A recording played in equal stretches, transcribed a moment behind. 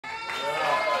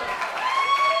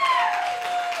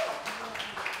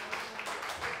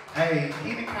Hey,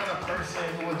 he the kind of person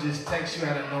who will just text you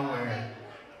out of nowhere.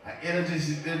 Like, it'll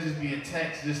just be a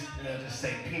text, it'll just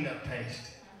say peanut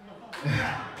paste.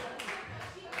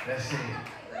 That's it.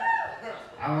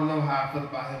 I don't know how I feel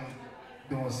about him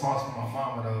doing sauce for my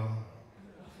mama though.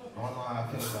 I don't know how I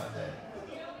feel about that.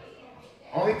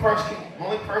 Only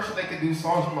person that can do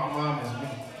sauce for my mom is me.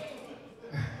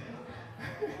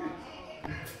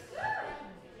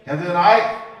 Y'all doing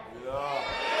alright?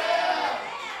 Yeah.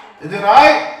 You doing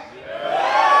alright?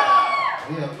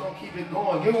 Yeah, we're gonna keep it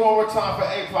going. Give it one more time for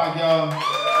APOC, y'all.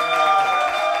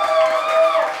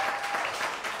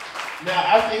 Now,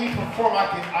 after he perform, I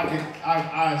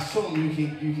assume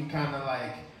you can kind of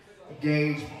like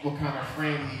gauge what kind of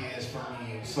friend he is for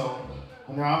me. So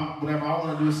whenever I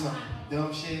want to do some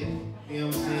dumb shit, you know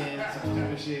what I'm saying, some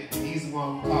stupid shit, he's the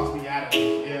one who talks me out of it.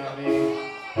 You know what I mean?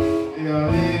 You know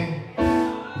what I mean?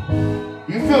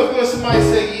 You feel good? Somebody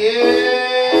say yeah.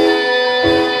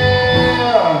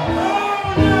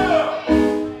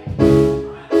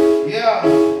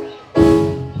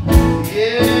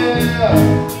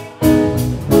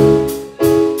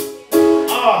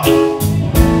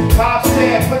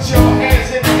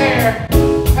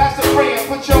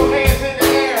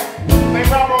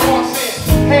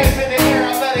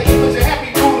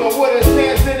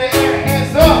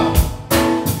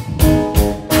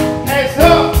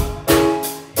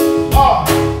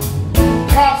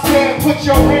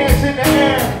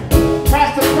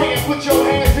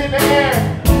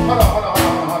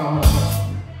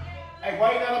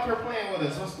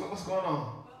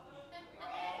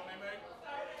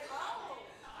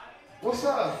 What's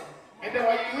up? Ain't that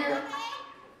why you here?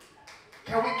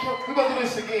 We're gonna do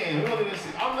this again. We're gonna do this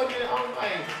again. I'm like, get it on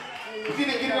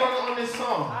this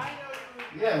song.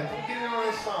 Yeah, get it on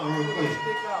this song real quick.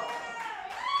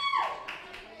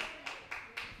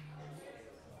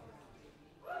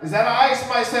 Is that alright?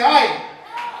 Somebody say alright.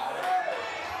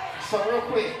 So real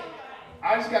quick,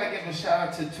 I just gotta give a shout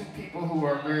out to three people who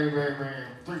are very, very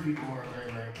important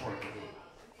to me.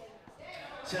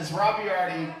 Since Robbie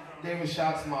already gave a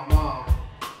shout out to my mom.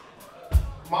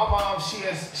 My mom, she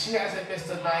hasn't missed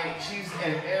a night. She's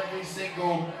at every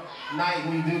single night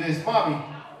we do this. Mommy.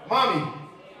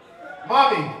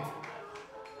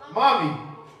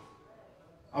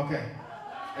 Okay,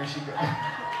 there she goes.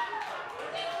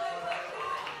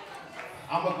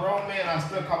 I'm a grown man, I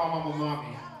still call my mama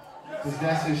mommy. Because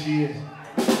that's who she is.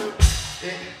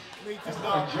 That's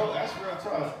not a joke, that's real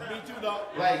tough. Me too, dog.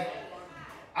 Like,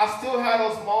 I still have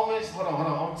those moments, hold on,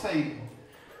 I'm gonna tell you.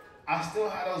 I still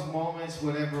have those moments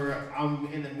whenever I'm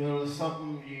in the middle of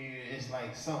something, it's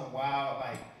like something wild,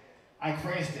 like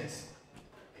for instance,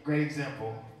 a great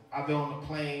example, I've been on the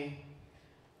plane,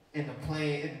 and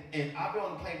I've been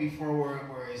on the plane before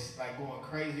where it's like going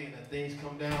crazy and the things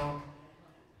come down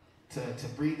to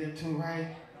breathe into,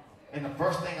 right? And the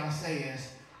first thing I say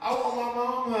is, I want my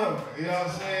mama, you know what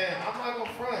I'm saying? I'm not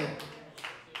gonna front.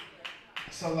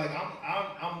 So like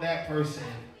I'm that person,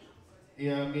 you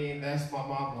know what I mean? That's my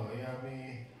mama, you know what I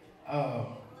mean?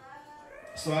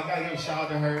 So I gotta give a shout out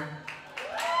to her.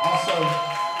 Also,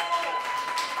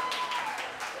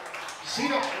 she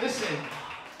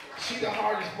the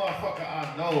hardest motherfucker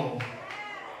I know.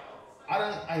 I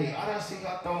done see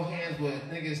her throw hands with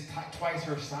niggas twice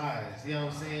her size, you know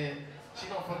what I'm saying? She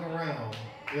don't fuck around,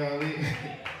 you know what I mean?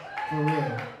 For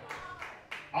real.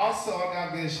 Also, I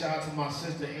gotta give a shout out to my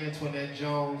sister Antoinette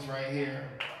Jones right here.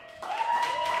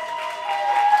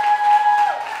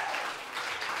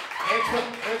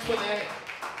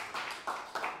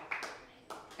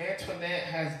 Antoinette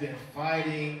has been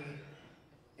fighting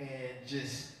and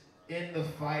just in the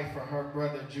fight for her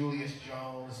brother Julius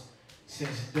Jones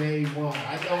since day one.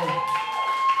 I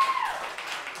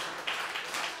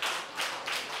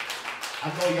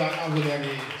know y'all know who that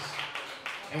is.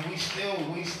 And we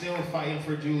still fighting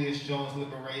for Julius Jones'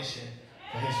 liberation,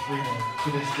 for his freedom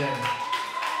to this day.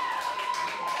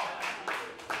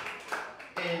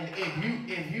 And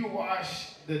if you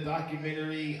watch the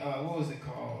documentary, what was it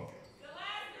called?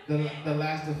 The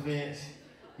Last Defense,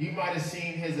 you might have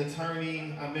seen his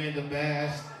attorney, Amanda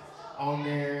Bass, on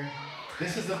there.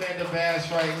 This is Amanda Bass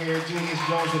right here, Julius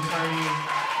Jones' attorney.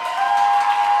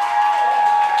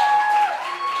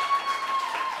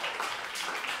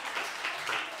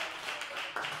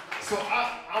 So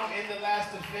I'm in the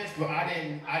Last Defense, but I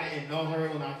didn't know her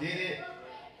when I did it.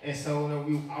 And so when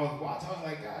I was watching, I was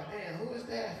like, God damn, who is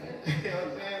that, man? You know what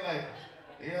I'm saying? Like,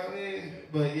 you know what I mean?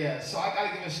 But yeah, so I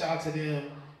gotta give a shout out to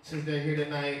them since they're here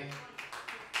tonight.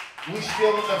 We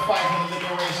still in the fight for the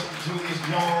liberation of Julius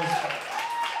Jones.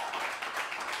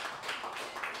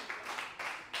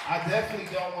 I definitely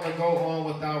don't want to go on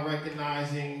without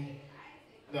recognizing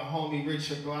the homie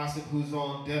Richard Glossop, who's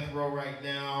on death row right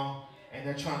now, and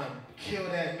they're trying to kill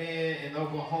that man in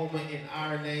Oklahoma in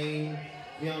our name.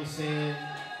 You know what I'm saying?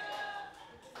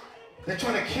 They're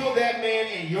trying to kill that man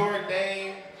in your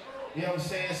name. You know what I'm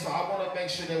saying? So I want to make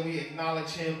sure that we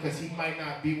acknowledge him because he might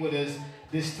not be with us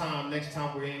this time, next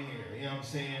time we're in here. You know what I'm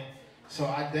saying? So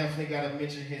I definitely got to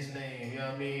mention his name. You know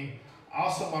what I mean?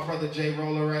 Also, my brother Jay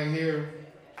Roller right here.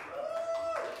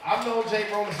 I've known Jay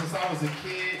Roller since I was a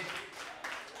kid.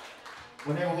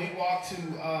 Whenever we walked to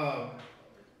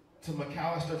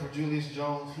McAllister for Julius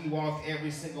Jones, he walked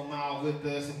every single mile with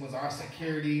us and was our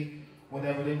security.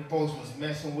 Whenever them folks was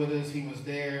messing with us, he was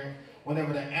there.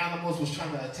 Whenever the animals was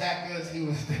trying to attack us, he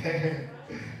was there.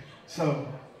 So,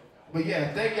 but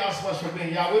yeah, thank y'all so much for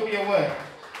being. Y'all with me or what?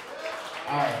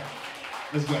 All right,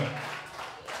 let's go.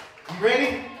 You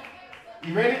ready?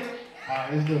 You ready? All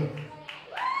right, let's do it.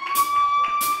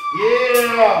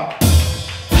 Yeah.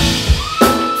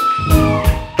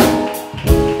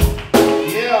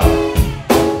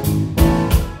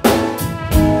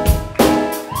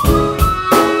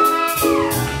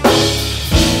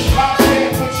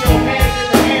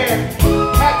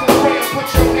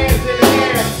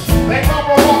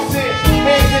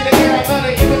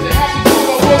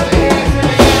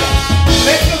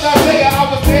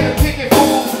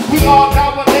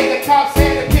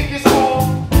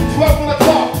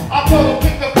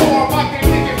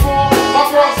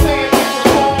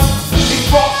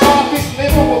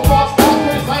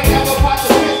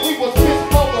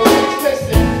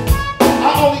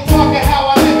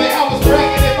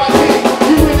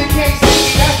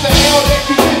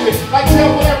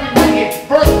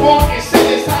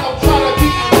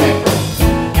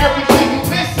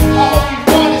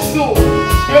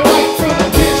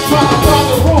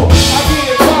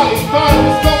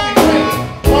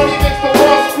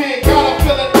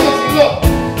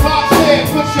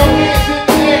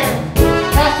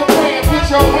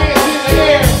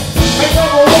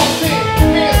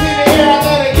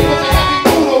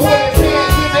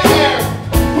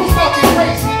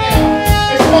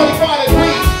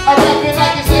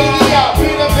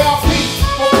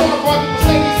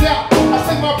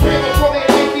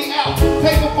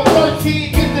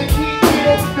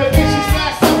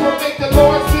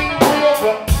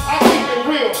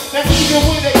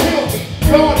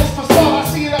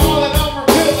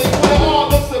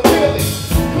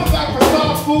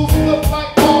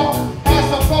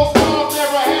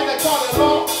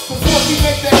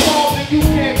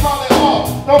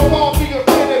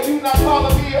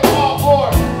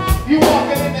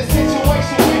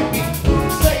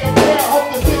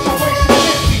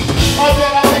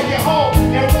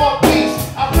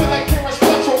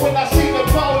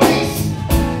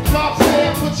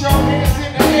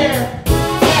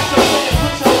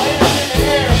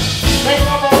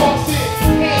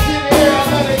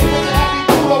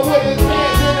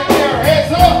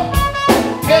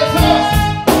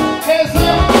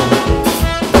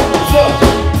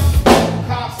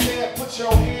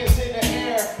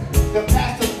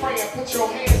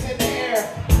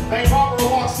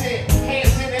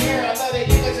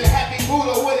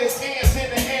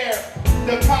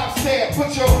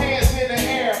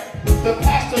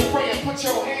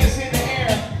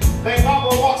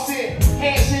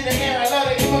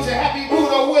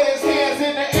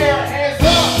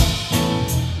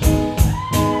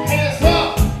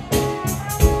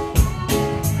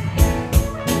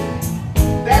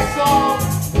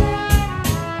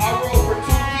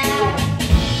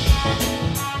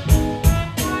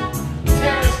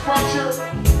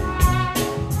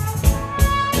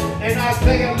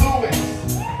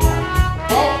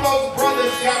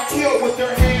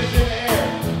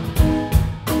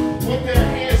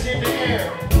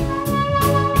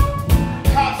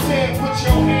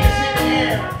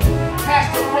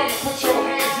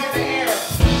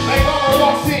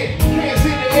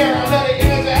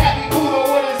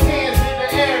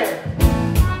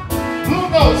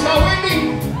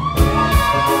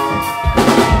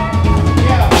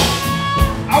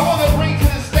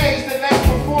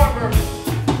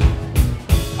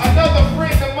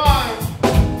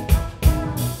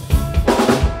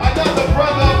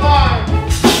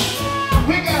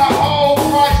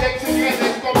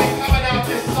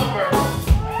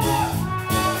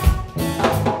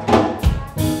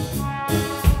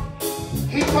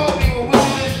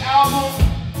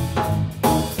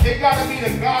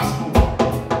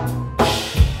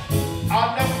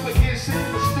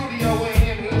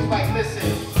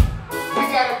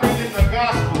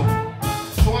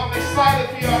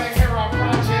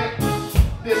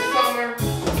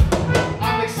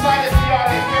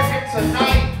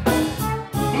 Tonight,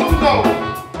 Blue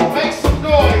Note.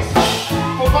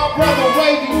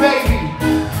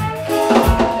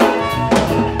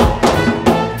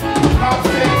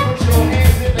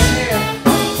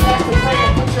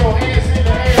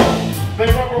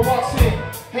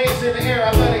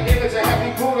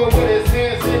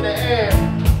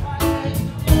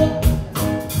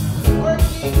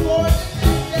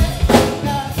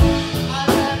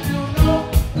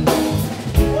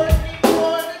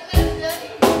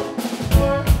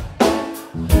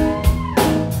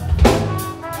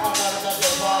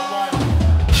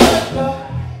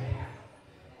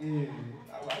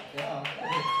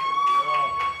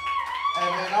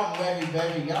 I'm Wavy,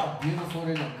 baby. Y'all beautiful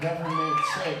than a government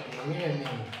check. You hear me?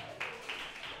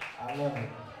 I love it.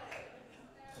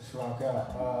 Let's rock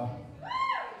out.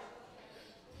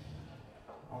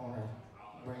 I want to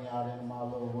bring y'all into my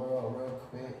little world real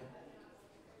quick.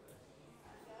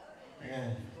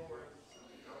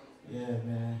 Yeah,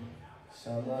 man.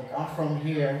 So look, I'm from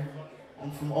here.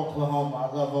 I'm from Oklahoma.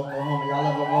 I love Oklahoma. Y'all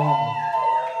love Oklahoma?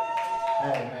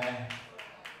 Hey, man.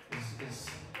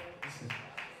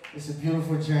 It's a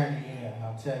beautiful journey here,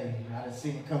 I'll tell you. I done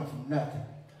seen it come from nothing.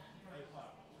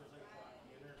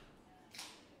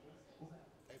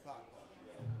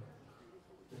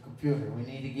 The computer, we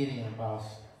need to get in, boss.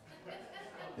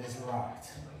 It's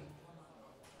locked.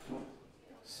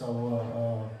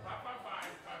 So,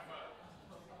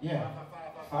 yeah.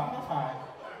 555.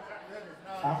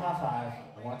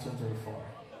 555. 1, 2, 3, 4.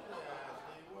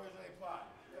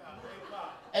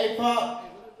 Hey, Pop.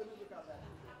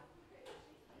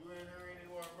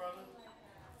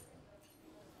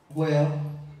 Well,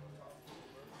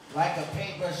 like a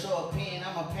paintbrush or a pen,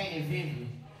 I'm a painted vivid.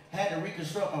 Had to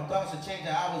reconstruct my thoughts and change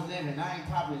how I was living. I ain't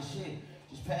popping shit,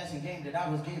 just passing game that I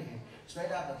was given. Straight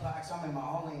out the box, I'm in my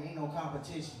own lane, ain't no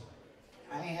competition.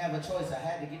 I ain't have a choice, I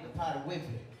had to get the pot to whip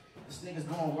it. This nigga's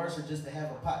going worse or just to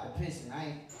have a pot to piss in. I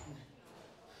ain't,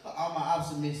 all my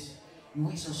optimists. You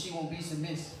weak so she won't be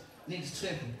submissive. Niggas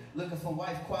tripping, looking for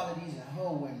wife qualities and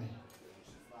hoe women.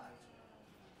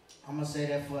 I'm gonna say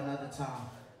that for another time.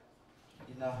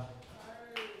 You know.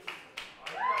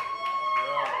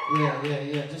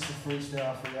 Yeah, just a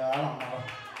freestyle for y'all, I don't know.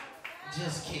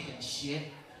 Just kicking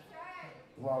shit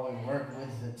while we work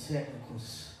with the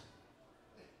technicals.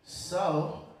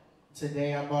 So,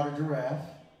 today I bought a giraffe.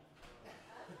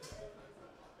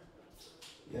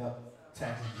 Yep,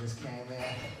 taxes just came in.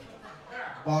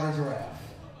 Bought a giraffe.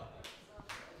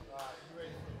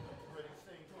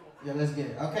 Yeah, let's get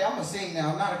it. Okay, I'm gonna sing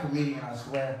now. I'm not a comedian, I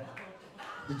swear.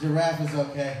 The giraffe is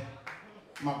okay.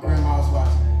 My grandma's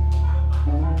watching it.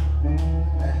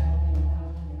 Hey.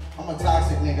 I'm a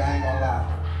toxic nigga, I ain't gonna lie.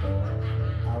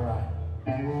 Alright.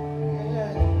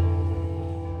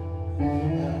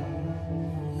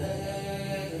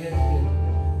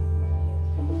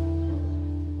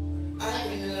 I'm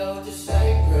in love with the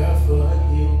same girl for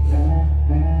you.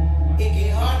 It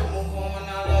get hard to move on when I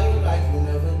love you like you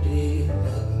never did.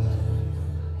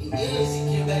 Yes, you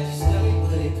get back your stomach,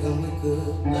 but it come with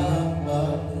good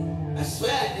love. I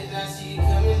swear I did not see you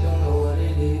coming, don't know what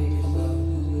it is.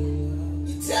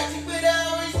 You tactic, but I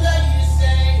always love you the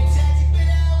same. Tactic, but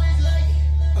I always like it.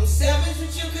 I'm savage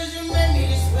with you cause you made me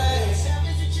this way.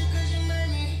 Savage with you cause you made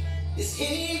me. This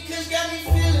Henny cause got me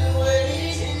feeling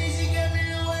away. Henny got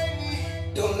me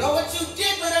away. Don't know what you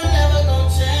did, but I'm never gonna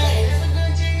change. Never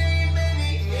gonna change on you,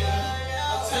 baby.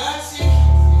 Yeah, I'm toxic.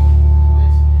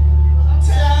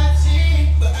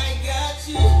 But I got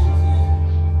you.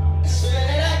 I swear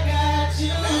that I got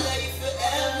you. I love you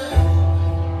forever.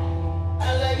 I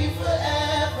love you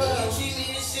forever. And you treat me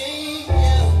the same,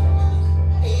 yeah.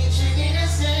 And you treat me the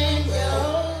same,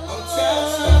 yeah. I'm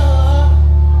toxic.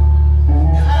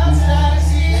 I'm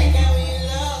toxic. Like how we in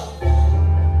love.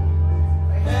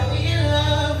 How we in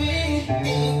love me. And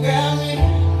you got me.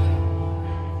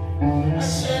 I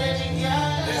swear that you got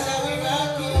me. That's how we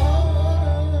rock it.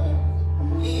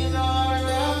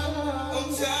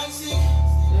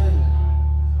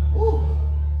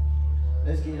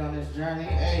 Let's get on this journey,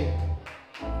 hey.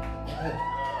 I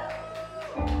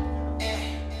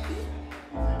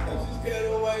just got a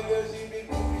white girl, she big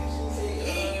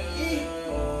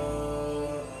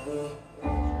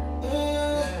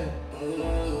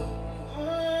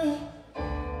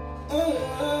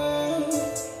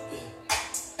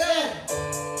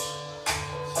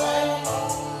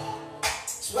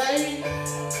Sway,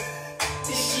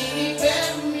 this shit ain't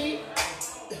bad for me.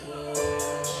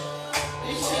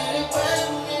 This shit ain't bad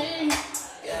for me.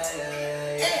 Yeah.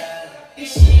 This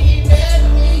shit ain't bad for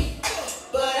me.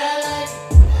 But I like it.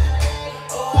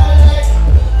 Oh, I like it.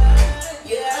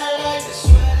 Yeah, I like the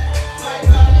shit. Might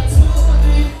probably 2 or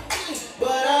 3.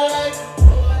 But I like it.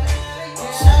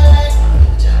 Yeah, I like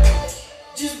it.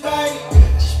 Just bite it.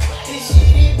 This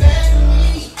shit ain't bad for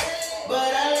me.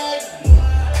 But I like it.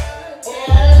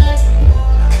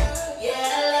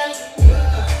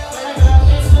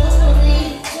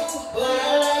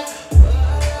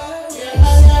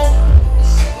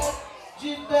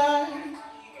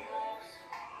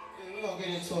 We're gonna get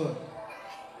into it.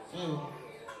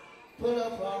 Pull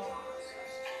up, bro.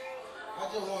 I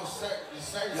just want certain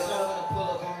someone to pull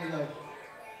up on me like.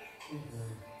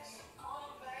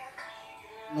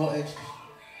 No extra.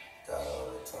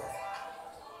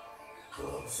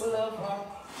 Pull up, bro.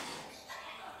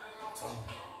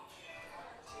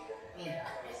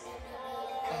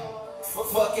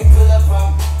 Fucking pull up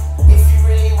on me, if you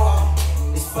really want.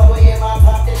 It's 4 a.m. I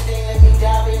pop that thing, let me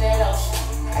dive in that ocean.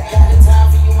 I got the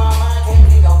time for you, mama, I can't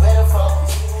be no better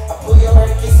focus. I pull your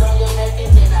hair, kiss on your neck,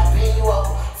 and then I bend you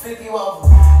over, flip you over.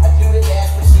 I do the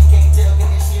dash, but she can't tell,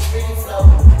 cause this shit really flow.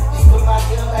 Just put my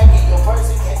gun back in your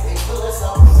purse in case they pull us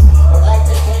over. Or like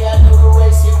the K, I do the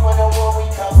race, shit 101 we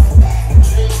coast.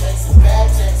 Dream chasing,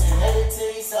 bad chasing, headed to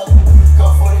these over.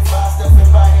 Go 45, stuff in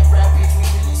my head, rap, bitch, we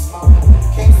really smoke.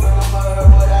 Came from the murder,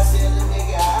 what I said, the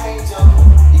nigga, I ain't joking.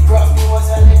 You crossed me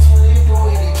once, I let you live, do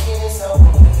it again, it's over.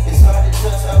 It's hard to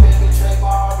touch, I've been betrayed,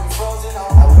 my heart be frozen on.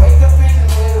 I wake up in the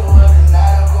middle of the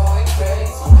night, I'm going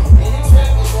crazy. In the trap,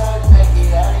 it's hard to make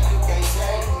it out, and you can't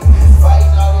save me.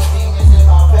 Fighting all the demons in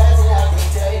my past, and I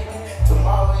can't take it.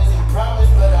 Tomorrow isn't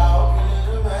promised, but I hope you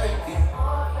live to make it.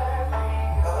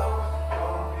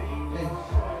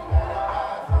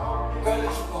 Girl,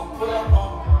 if you gon' pull up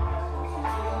on me,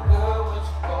 girl, what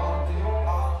you gon' do?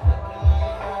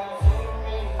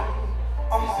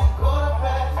 I'm gonna go to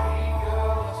bed for you,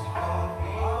 girl, what you gon'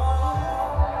 be?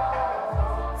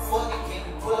 Fuck it, can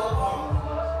you pull up on me?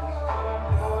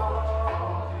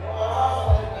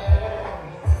 Oh, yeah.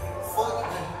 Fuck it,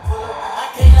 can you pull up on me? I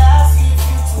can't lie, I see a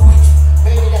future with you.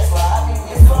 Baby, that's why I be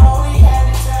with you. If I only had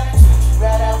the time to treat you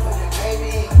right, I put it,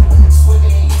 baby.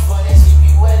 Swimming in you for that shit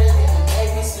be wetter than the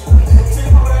Navy SEAL.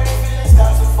 Temporary feelings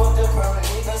start to fuck the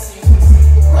permanent decisions.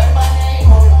 Write my name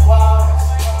on the walls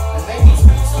and make you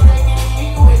scream so they can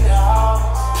hear you in the halls.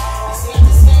 This ain't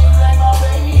the same like my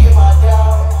baby and my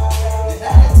dog. It's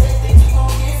not a taste that you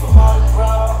gon' get from all the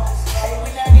bras. Hey,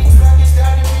 when I get drunk and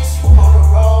start to miss you on the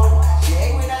road. She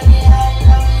hate when I get high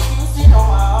and I'm in Houston on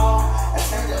my own. I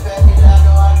turned up back and I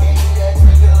know I can't do that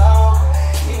drink alone.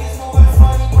 Niggas moving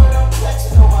funny, but I'm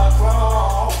clutching on my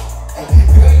chrome. Hey,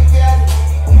 girl, you got it.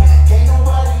 Can't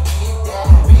nobody get that.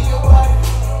 Be your body.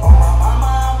 On my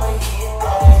mama, I'ma hit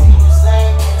that. You the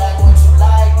same, they like what you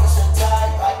like. What's your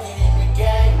type? I get in the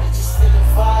game. Let's just spend the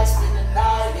fight, spend the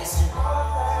night. Listen.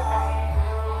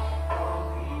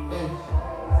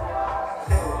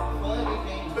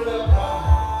 Put up on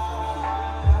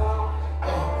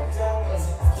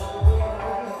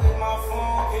with my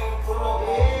phone, can you pull up?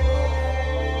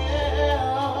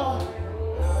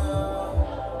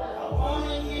 I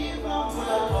wanna hear my pull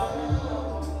up on.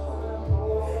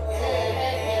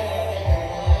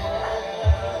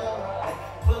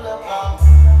 Pull up on.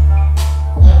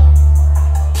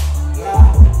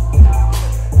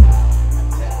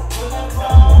 Pull up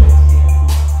on.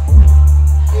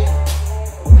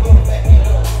 Back it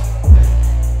up.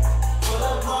 Pull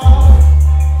up on.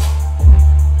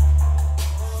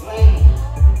 Swing.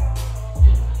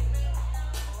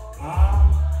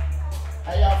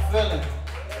 How y'all feeling?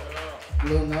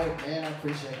 Little note, man. I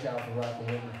appreciate y'all for rocking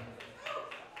with me.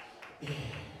 Yeah.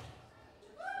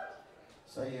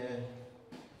 So yeah,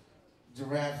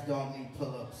 giraffes don't need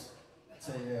pull-ups. I'll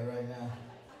tell you that right now.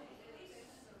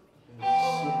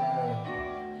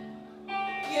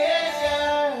 Yeah.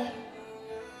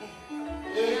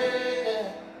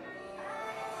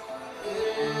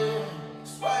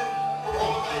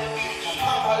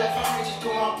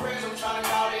 I'm trying to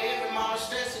call to every mama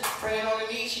stressing. Praying on the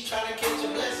knees, she trying to catch a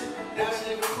blessing. Now she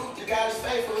live proof that God is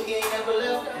faithful, he ain't never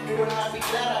left. You would not be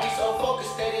glad, I be so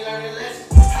focused, steady learning lessons.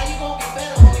 How you gon' get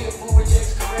better when your boo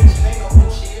rejects correction? Ain't no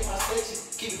bullshit in my section.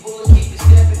 Keep it bullet, keep it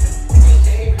stepping. Just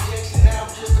to hate rejection, now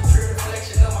I'm just a pure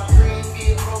reflection of my dreams.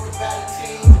 Being broken by the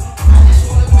team. I just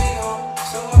want a big home,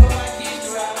 so I know my kids to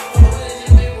ride. Four wheelers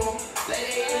in the big room, lay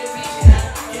their head in the beach and I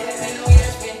can't depend on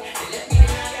yes men. They left me then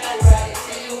I got it right. They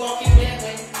say you walking that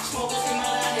way. Smokers in my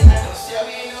line and I don't sell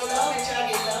me ain't no love, bitch. I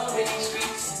get love in these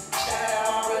streets. Shout out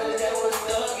all my brothers that was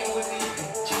thugging with me.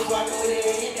 She was walking with her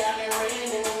head down and ran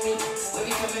into me. When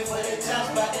we coming for that top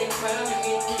spot, they crowning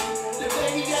me. The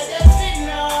baby got that sitting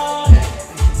on it,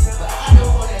 but I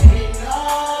don't wanna hit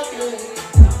no good.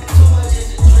 Too much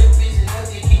is a trip, is enough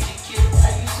to get you killed.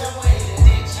 I use somewhere to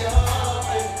ditch your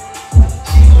baby.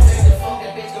 She gon' take the phone,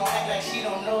 that bitch gon' act like she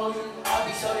don't know you. I'll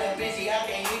be so damn busy, I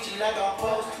can't hit you like I'm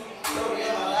supposed to. Story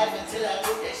of my life until I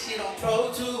put that shit on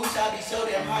Pro Tools. I be so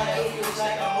damn high, it feels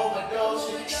like I'm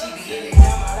overdosing. She be hitting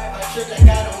down my life, I trip like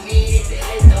I don't need it. They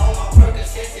later on my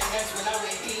Percocets and that's when I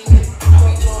been eating. I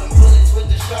be throwing bullets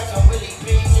with the sharks, I'm really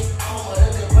beaming. I'm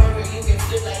a good burger, you can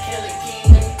flip like Kelly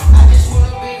Keenan. I just want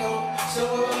a big home,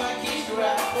 somewhere with my kids to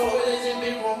ride. Four wheelers in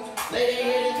big rooms, lay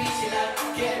their head in peace and I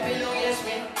can't depend on yes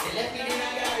men. They left me then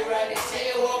I got it right, they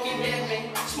say you're walking dead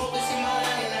man. Smokers in my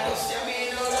line and I don't sell me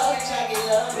ain't no love, bitch. I get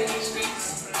love in these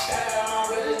streets. Shout out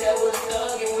all my brothers that was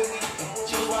thugging with me.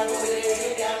 She was walking with her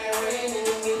head down and ran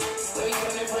into me. When we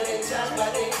coming for that top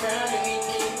spot, they crowning me.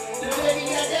 The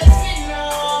baby got that sitting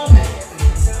on me.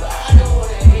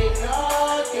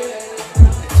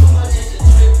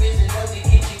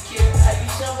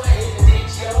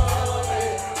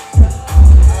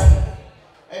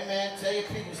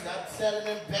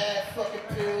 bad fucking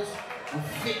pills with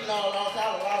fentanyl. I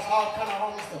lost all kind of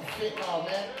homies to fentanyl,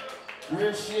 man.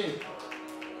 Real shit.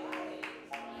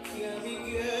 Kill me,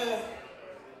 girl.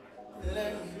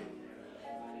 Let me.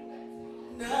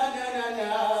 No, no, no,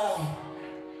 no.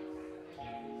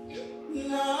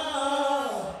 No.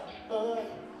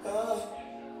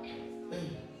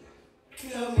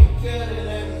 Kill me, girl, and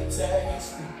let me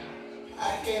taste you. I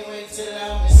can't wait till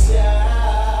I'm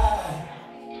inside.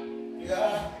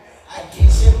 Yeah, I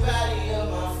kiss your body, you're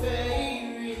my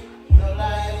favorite. No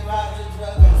lying about the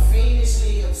drug, I'm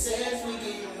fiendishly obsessed with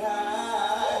getting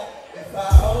high. If I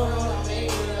hold on, I'll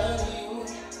make it love you.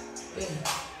 Yeah.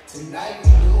 Tonight we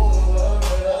doing what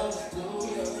we love to do.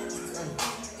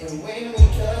 And when we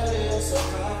cut it, so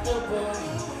comfortable.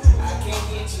 I can't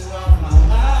get you off my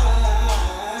mind.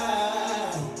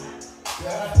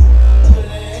 Yeah.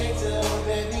 Legs up,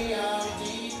 baby, I'm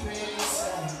deep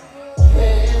inside.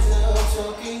 Heads up,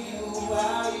 choking you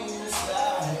while you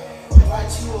slide.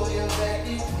 Watch you on your back,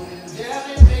 they put you down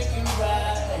and make you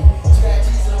ride.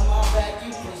 Scratches on my back,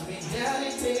 you push me down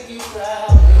and take it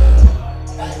proud.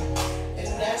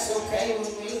 And that's okay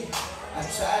with me. I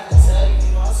tried to tell you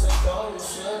months ago you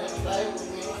shouldn't play with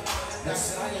me. That's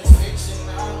science fiction,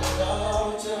 I'm the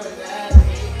Lord, you're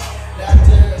anatomy.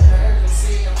 Doctor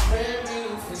emergency, I'm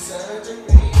prepping for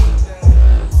surgery.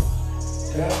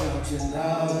 Girl, don't you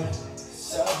know,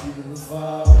 so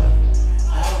beautiful.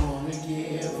 I wanna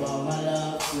give all my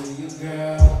love to you,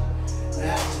 girl.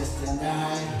 Not just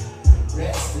tonight,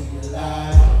 rest of your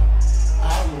life. I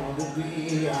wanna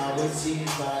be always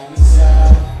here by your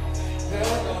side.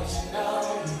 Girl, don't you know,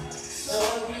 so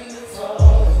beautiful.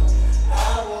 I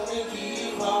wanna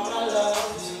give all my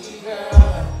love to you, girl.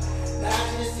 Not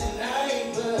just tonight,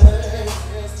 but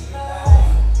rest of your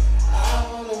life. I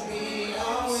wanna be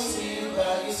always here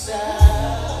by your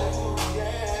side. Ooh,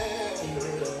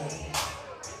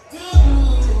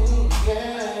 yeah.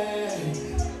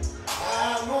 I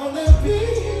wanna be,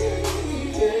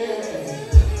 yeah.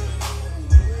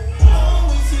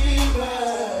 Always here by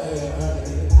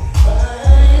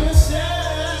your side.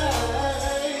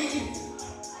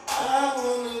 I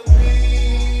wanna be,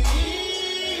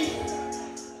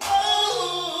 oh,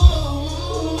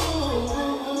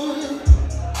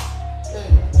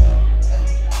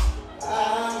 I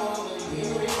wanna be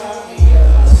without me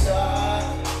outside.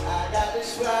 I got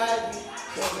this right,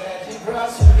 so glad you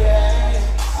brought some gas.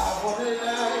 I wanna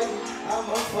lie,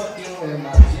 I'ma fuck you in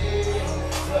my jail.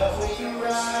 But when you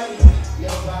ride,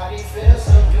 your body feels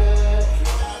so good.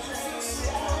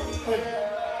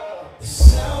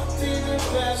 Something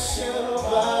about your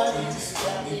body's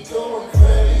got me going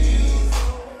crazy.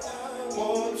 I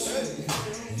want you.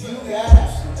 You got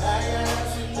to, I got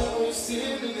to know it's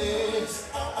in this.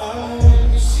 I'm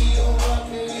in the sheet, I'm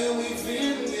walking, yeah, we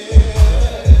feeling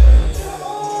it. Come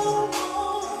on,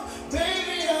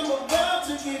 baby, I'm about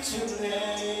to get you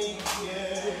naked.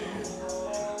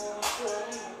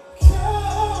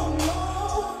 Come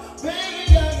on, baby,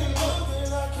 I can love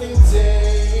and I can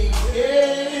take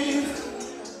it.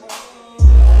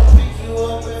 I'll pick you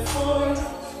up at 4,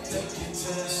 take you to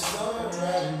the store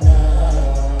right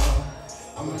now.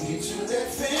 I'ma get you that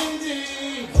Fendi.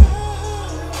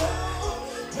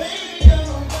 Baby, I'm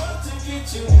about to get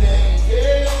you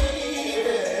naked.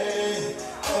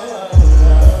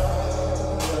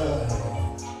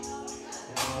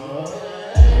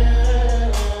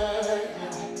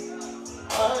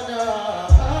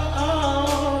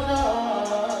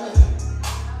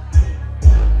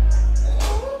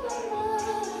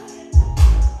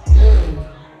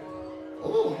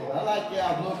 I like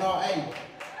y'all, Blue Note 8.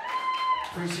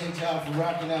 Appreciate y'all for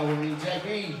rocking out with me. JB,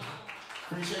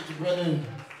 appreciate you, brother.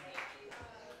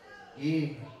 Yeah.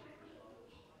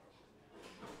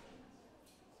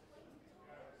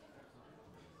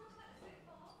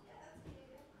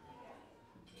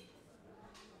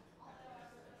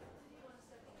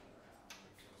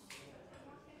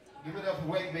 Give it up for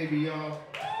Wavy, baby, y'all.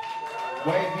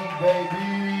 Wavy, baby.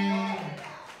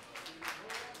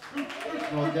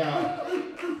 No doubt.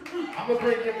 I'm going to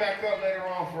bring him back up later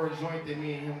on for a joint that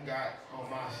me and him got on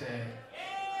my set.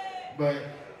 But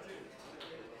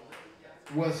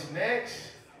what's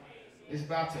next is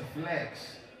about to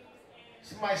flex.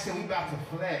 Somebody said we about to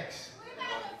flex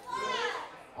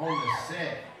on the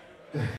set.